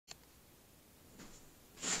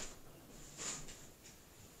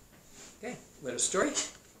Letter story.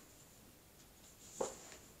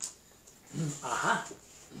 Aha.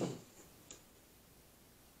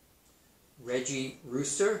 Reggie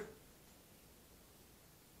Rooster.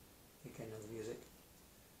 I think I know the music.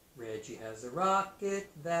 Reggie has a rocket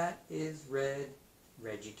that is red.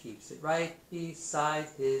 Reggie keeps it right beside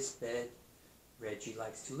his bed. Reggie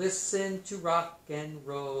likes to listen to rock and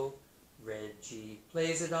roll. Reggie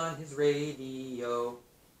plays it on his radio.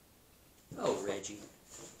 Oh, Reggie.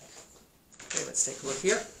 Okay, let's take a look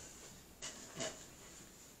here.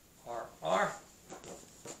 R.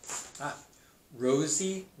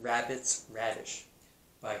 Rosie Rabbit's Radish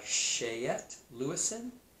by Cheyette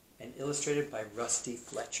Lewison and illustrated by Rusty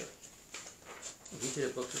Fletcher. He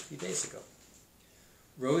did a book a few days ago.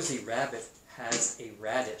 Rosie Rabbit has a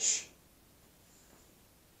radish.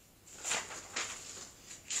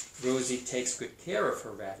 Rosie takes good care of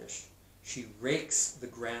her radish. She rakes the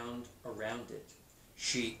ground around it.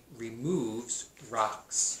 She removes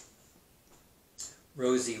rocks.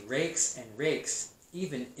 Rosie rakes and rakes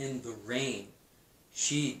even in the rain.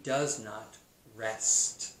 She does not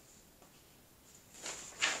rest.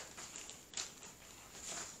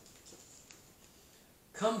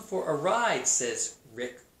 Come for a ride, says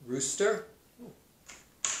Rick Rooster.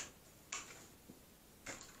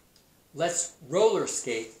 Let's roller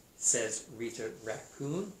skate, says Rita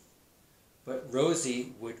Raccoon. But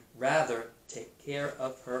Rosie would rather take care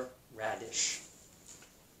of her radish.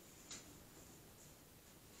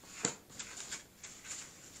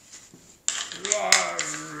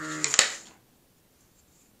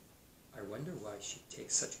 I wonder why she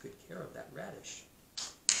takes such good care of that radish.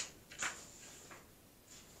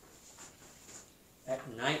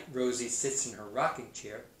 At night, Rosie sits in her rocking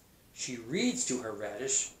chair. She reads to her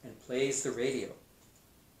radish and plays the radio.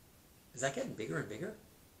 Is that getting bigger and bigger?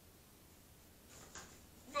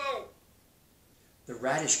 Whoa! The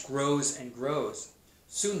radish grows and grows.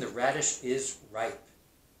 Soon the radish is ripe.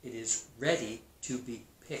 It is ready to be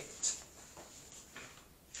picked.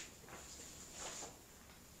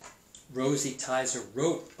 Rosie ties a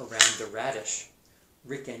rope around the radish.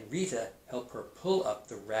 Rick and Rita help her pull up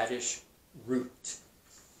the radish root.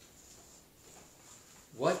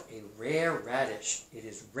 What a rare radish. It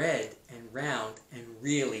is red and round and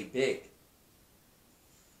really big.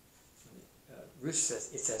 Rooster says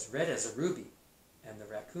it's as red as a ruby, and the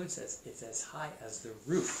raccoon says it's as high as the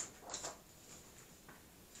roof.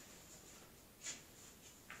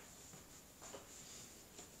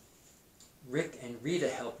 Rick and Rita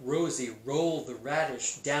help Rosie roll the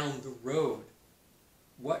radish down the road.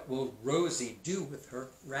 What will Rosie do with her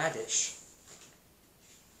radish?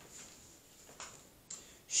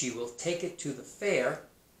 She will take it to the fair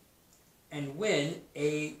and win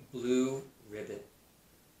a blue ribbon.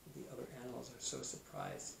 The other animals are so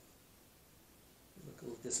surprised. They look a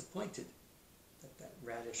little disappointed that that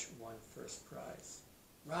radish won first prize.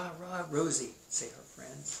 Rah, rah, Rosie, say her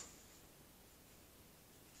friends.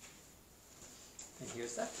 And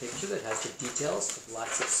here's that picture that has the details of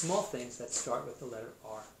lots of small things that start with the letter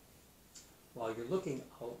R. While you're looking,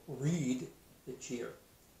 I'll read the cheer.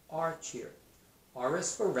 R cheer. R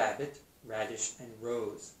is for rabbit, radish, and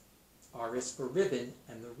rose. R is for ribbon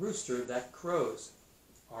and the rooster that crows.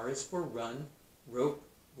 R is for run, rope,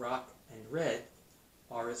 rock, and red.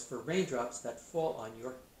 R is for raindrops that fall on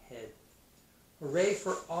your head. Hooray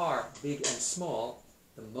for R, big and small,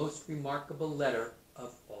 the most remarkable letter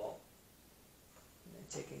of all. And then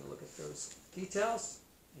taking a look at those details,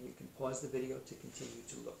 and you can pause the video to continue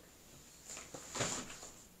to look.